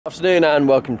Afternoon and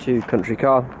welcome to Country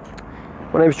Car.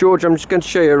 My name is George. I'm just going to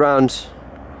show you around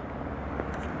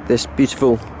this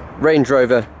beautiful Range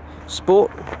Rover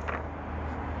Sport.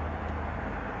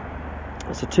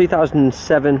 It's a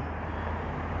 2007 2.7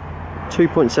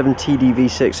 TD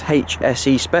V6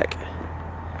 HSE spec.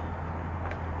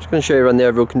 Just going to show you around the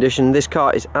overall condition. This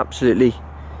car is absolutely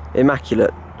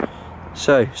immaculate.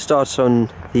 So starts on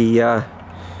the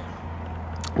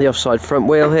offside front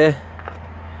wheel here.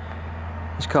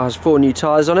 This car has 4 new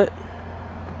tyres on it.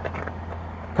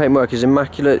 Paintwork is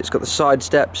immaculate. It's got the side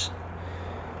steps,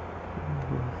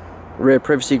 rear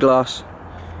privacy glass.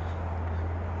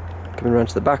 Coming around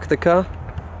to the back of the car.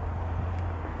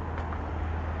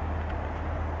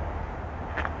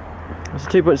 It's a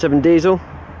 2.7 diesel,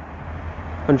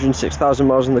 106,000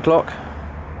 miles on the clock.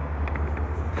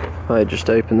 I just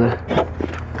open the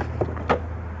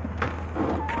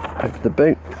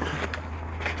boot.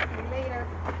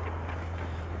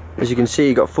 As you can see,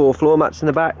 you've got 4 floor mats in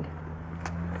the back,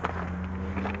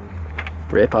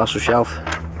 rear parcel shelf,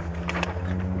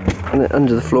 and then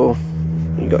under the floor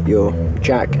you've got your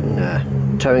jack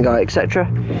and towing guy, etc.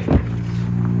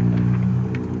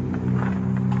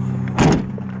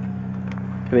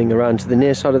 Coming around to the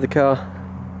near side of the car,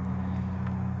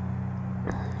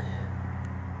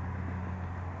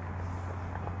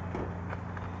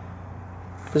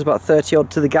 there's about 30 odd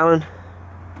to the gallon.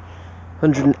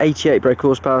 188 brake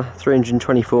horsepower,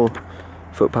 324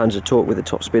 foot-pounds of torque with a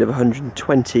top speed of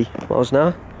 120 miles an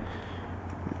hour.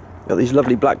 Got these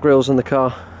lovely black grills on the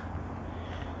car.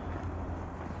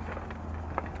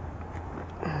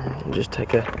 I'll just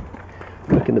take a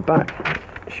look in the back,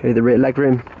 show you the rear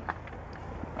legroom.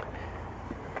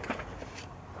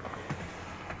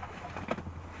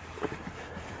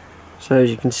 So as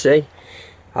you can see,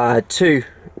 2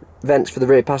 vents for the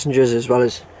rear passengers as well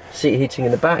as seat heating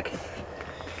in the back.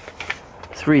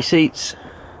 3 seats,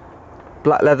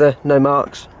 black leather, no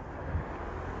marks.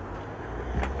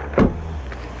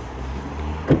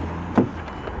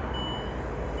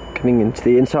 Coming into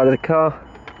the inside of the car,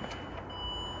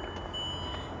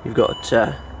 you've got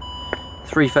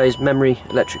 3-phase memory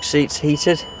electric seats,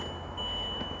 heated,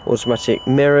 automatic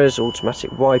mirrors,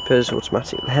 automatic wipers,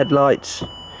 automatic headlights.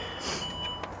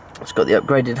 It's got the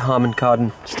upgraded Harman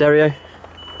Kardon stereo.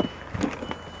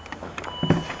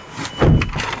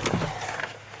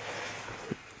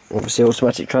 Obviously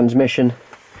automatic transmission,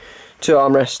 2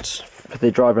 armrests for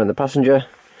the driver and the passenger,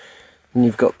 and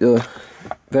you've got your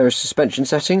various suspension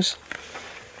settings.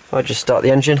 If I just start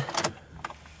the engine,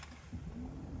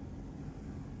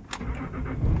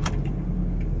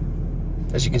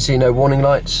 as you can see, no warning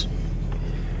lights.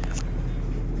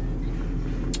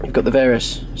 You've got the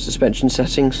various suspension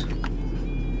settings,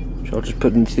 which I'll just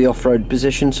put into the off-road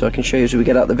position so I can show you as we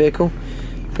get out the vehicle.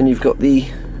 Then you've got the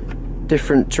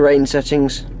different terrain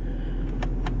settings,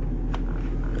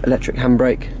 electric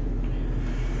handbrake,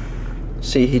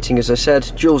 seat heating as I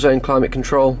said, dual zone climate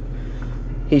control,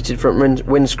 heated front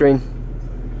windscreen,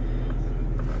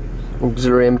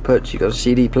 auxiliary input, you've got a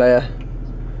CD player,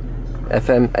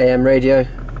 FM, AM radio,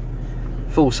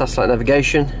 full satellite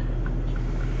navigation.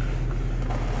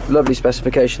 Lovely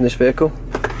specification, this vehicle.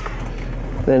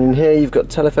 Then in here you've got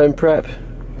telephone prep,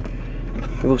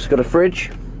 you've also got a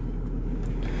fridge.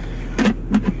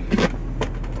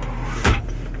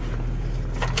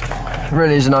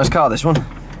 Really is a nice car, this one.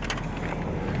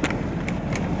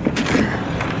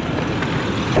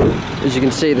 As you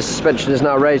can see, the suspension is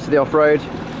now raised to the off-road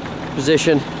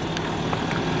position.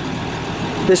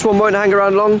 This one won't hang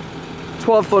around long.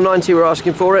 12,490 we're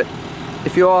asking for it.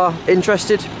 If you are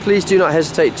interested, please do not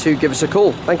hesitate to give us a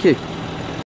call. Thank you.